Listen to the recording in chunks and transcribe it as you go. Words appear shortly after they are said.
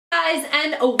guys,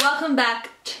 and welcome back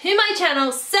to my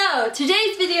channel. So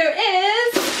today's video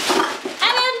is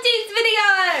an empties video.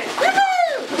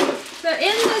 Woohoo! So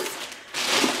in this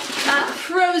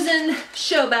frozen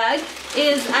show bag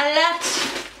is a lot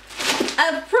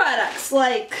of products,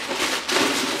 like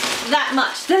that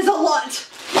much. There's a lot.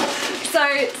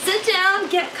 So sit down,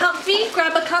 get comfy,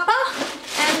 grab a cuppa,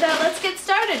 and let's get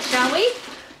started, shall we?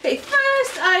 Okay,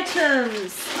 first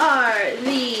items are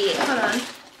the, hold on.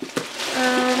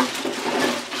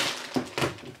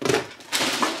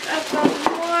 I've got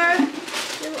more.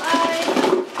 Do I?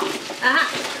 Aha!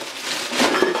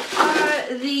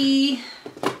 Are the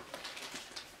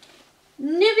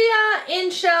Nivea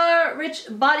In-Shower Rich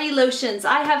Body Lotions.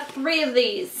 I have 3 of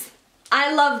these.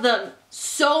 I love them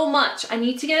so much. I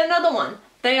need to get another one.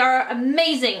 They are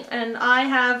amazing, and I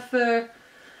have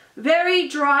very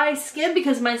dry skin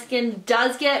because my skin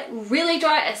does get really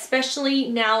dry, especially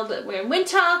now that we're in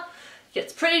winter. It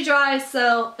gets pretty dry,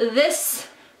 so this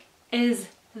is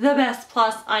the best.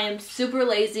 Plus, I am super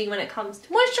lazy when it comes to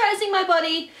moisturizing my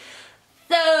body.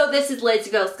 So this is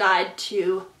Lazy Girl's Guide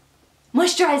to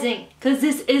moisturizing, because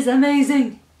this is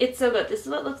amazing. It's so good. This is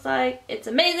what it looks like. It's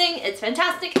amazing. It's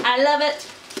fantastic. I love it.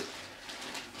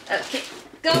 Okay,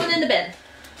 going in the bin.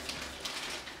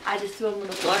 I just threw them on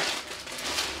the floor.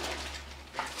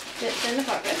 It's in the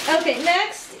carpet. Okay,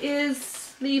 next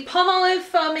is the Palmolive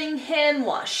Foaming Hand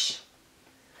Wash.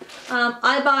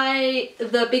 I buy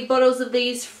the big bottles of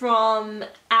these from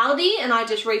Aldi, and I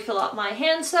just refill up my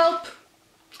hand soap.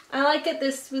 I like it.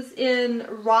 This was in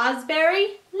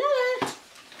raspberry. Love it.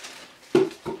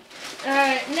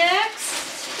 Alright,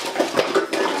 next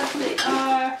they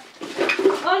are,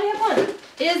 I only have one,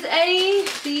 is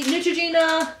the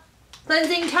Neutrogena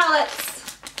Cleansing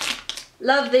Towelettes.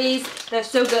 Love these. They're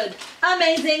so good.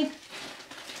 Amazing.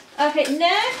 Okay,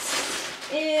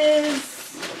 next is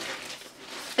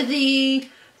the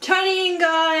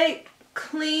Toni&Guy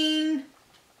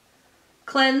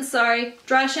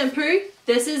dry shampoo.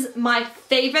 This is my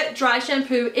favorite dry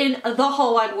shampoo in the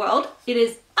whole wide world. It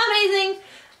is amazing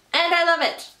and I love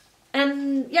it.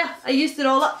 And yeah, I used it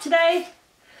all up today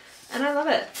and I love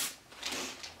it.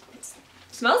 It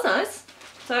smells nice,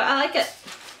 so I like it.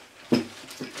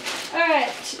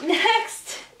 Alright,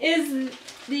 next is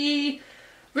the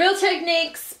Real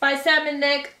Techniques by Sam &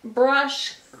 Nick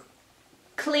Brush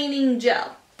Cleaning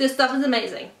Gel. This stuff is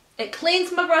amazing. It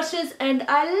cleans my brushes and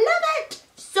I love it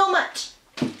so much.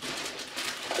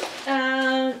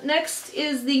 Next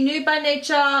is the Nude by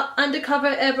Nature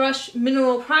Undercover Airbrush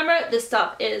Mineral Primer. This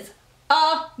stuff is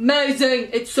amazing.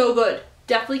 It's so good.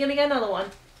 Definitely gonna get another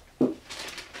one.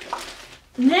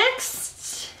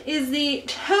 Next is the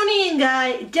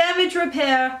Toni&Guy Damage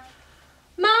Repair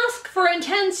Mask for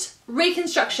Intense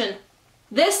Reconstruction.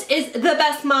 This is the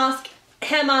best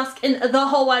hair mask in the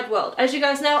whole wide world. As you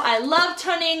guys know, I love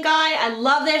Toni&Guy. I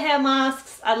love their hair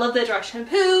masks. I love their dry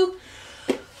shampoo.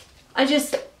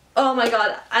 Oh my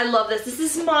god, I love this. This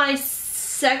is my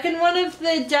second one of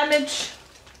the Damage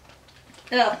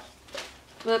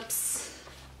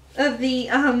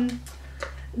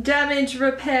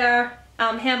Repair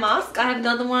hair mask. I have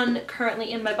another one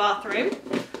currently in my bathroom.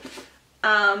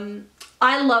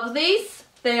 I love these.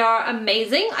 They are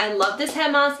amazing. I love this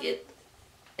hair mask.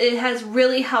 It has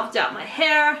really helped out my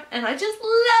hair and I just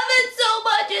love it so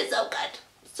much. It's so good.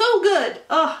 So good.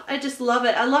 Oh, I just love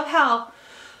it. I love how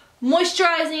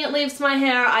moisturizing it leaves my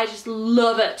hair. I just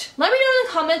love it. Let me know in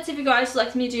the comments if you guys would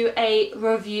like me to do a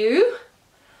review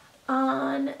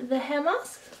on the hair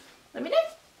mask. Let me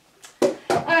know.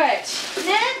 Alright,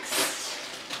 next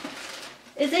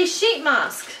is a sheet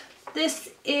mask.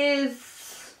 This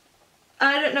is,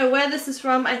 I don't know where this is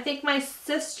from. I think my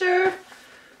sister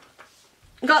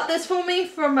got this for me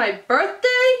for my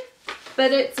birthday,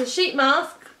 but it's a sheet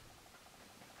mask.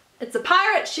 It's a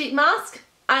pirate sheet mask.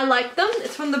 I like them.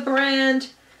 It's from the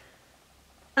brand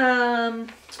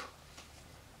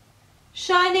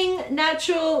Shining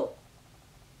Natural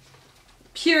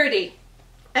Purity,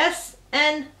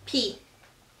 SNP.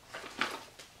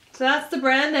 So that's the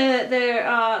brand. They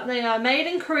are made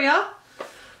in Korea,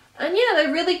 and yeah,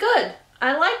 they're really good.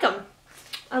 I like them.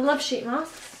 I love sheet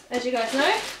masks, as you guys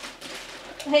know.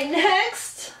 Okay,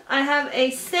 next I have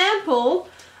a sample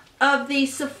of the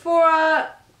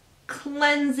Sephora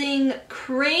Cleansing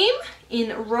Cream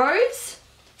in Rose.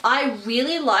 I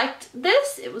really liked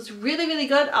this. It was really, really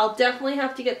good. I'll definitely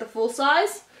have to get the full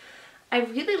size. I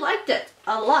really liked it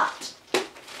a lot.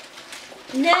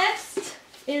 Next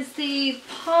is the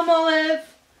Palmolive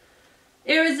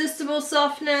Irresistible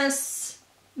Softness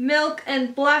Milk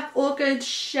and Black Orchid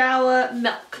Shower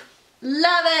Milk.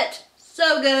 Love it.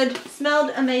 So good.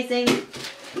 Smelled amazing.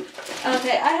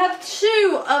 Okay, I have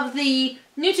 2 of the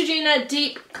Neutrogena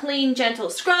Deep Clean Gentle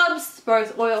Scrubs,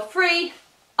 both oil-free.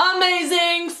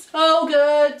 Amazing! So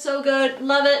good, so good.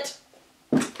 Love it.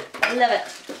 Love it.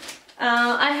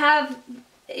 I have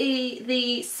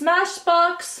the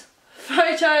Smashbox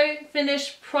Photo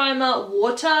Finish Primer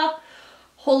Water.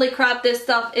 Holy crap, this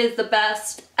stuff is the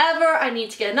best ever. I need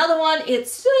to get another one.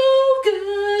 It's so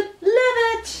good. Love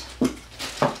it.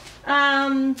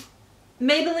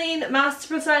 Maybelline Master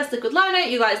Precise Liquid Liner.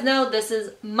 You guys know this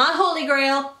is my holy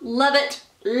grail. Love it.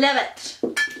 Love it.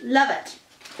 Love it.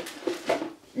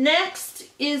 Next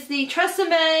is the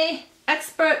Tresemme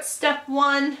Expert Step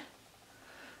 1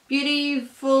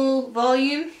 Beautiful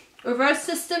Volume Reverse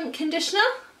System Conditioner.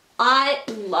 I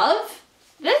love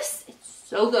this. It's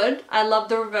so good. I love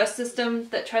the reverse system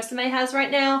that Tresemme has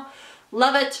right now.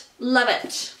 Love it. Love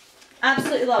it.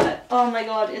 Absolutely love it. Oh my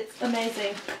god, it's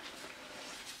amazing.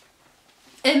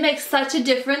 It makes such a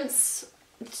difference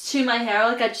to my hair.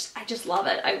 Like I just love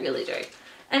it. I really do.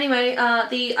 Anyway,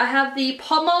 I have the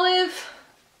Palmolive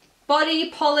Body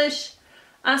Polish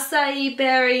Acai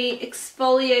Berry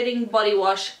Exfoliating Body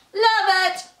Wash. Love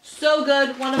it! So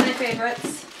good. One of my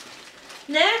favorites.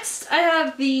 Next, I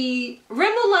have the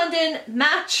Rimmel London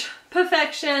Match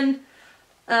Perfection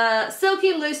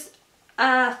Silky Loose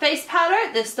Face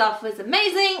Powder. This stuff was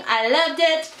amazing. I loved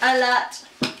it a lot.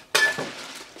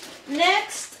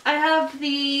 Next, I have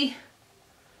the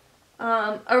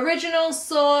Original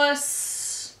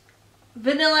Source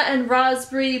Vanilla and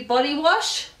Raspberry Body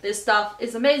Wash. This stuff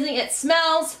is amazing. It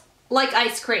smells like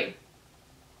ice cream.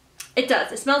 It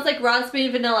does. It smells like raspberry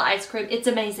and vanilla ice cream. It's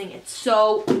amazing. It's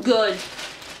so good.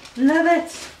 Love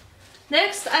it.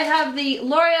 Next, I have the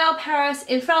L'Oreal Paris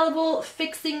Infallible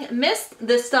Fixing Mist.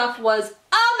 This stuff was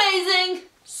amazing.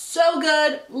 So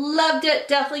good. Loved it.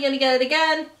 Definitely going to get it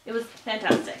again. It was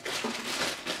fantastic.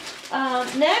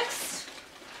 Next,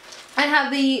 I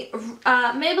have the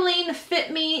Maybelline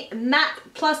Fit Me Matte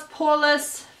Plus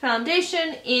Poreless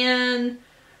Foundation in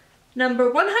number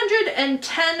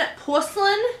 110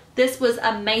 Porcelain. This was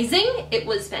amazing. It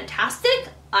was fantastic.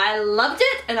 I loved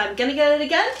it, and I'm going to get it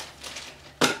again.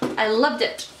 I loved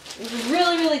it. It was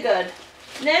really, really good.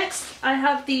 Next, I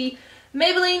have the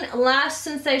Maybelline Lash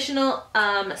Sensational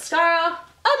Mascara.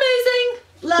 Amazing!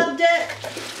 Loved it.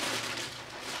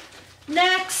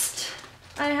 Next,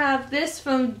 I have this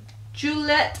from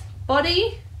Gillette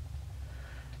Body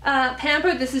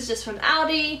Pamper. This is just from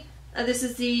Aldi. This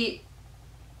is the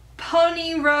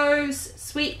Pony Rose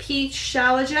Sweet Peach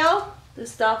Shower Gel.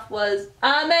 This stuff was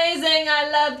amazing. I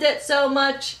loved it so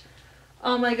much.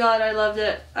 Oh my god, I loved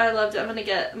it. I loved it. I'm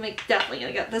definitely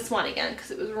gonna get this one again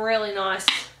because it was really nice.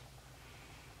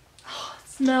 Oh, it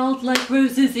smelled like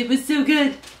roses. It was so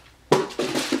good.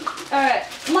 Alright,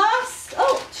 last,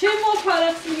 2 more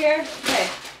products in here. Okay.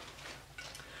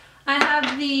 I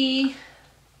have the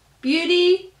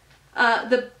Beauty,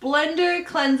 the Blender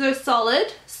Cleanser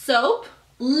Solid Soap.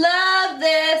 Love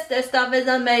this. This stuff is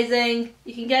amazing.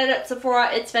 You can get it at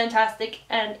Sephora. It's fantastic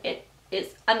and it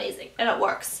is amazing and it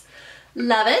works.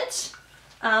 Love it.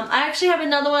 I actually have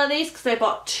another one of these because I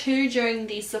bought 2 during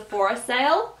the Sephora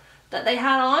sale that they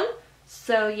had on.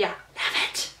 So yeah, love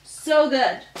it. So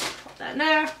good. Put that in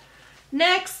there.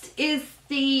 Next is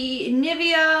the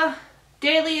Nivea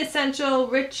Daily Essential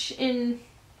Rich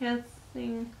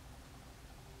Enhancing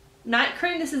Night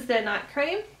Cream. This is their night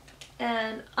cream.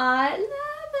 And I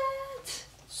love it.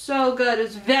 So good. It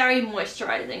was very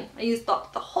moisturizing. I used the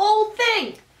whole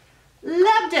thing.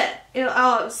 Loved it. It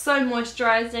was so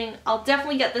moisturizing. I'll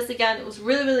definitely get this again. It was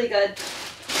really, really good.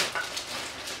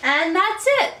 And that's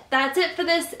it. That's it for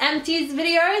this Empties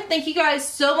video. Thank you guys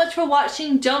so much for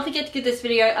watching. Don't forget to give this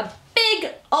video a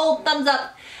big old thumbs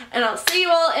up. And I'll see you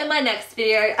all in my next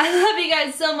video. I love you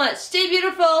guys so much. Stay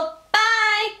beautiful.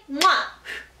 Bye. Mwah.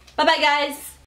 Bye-bye, guys.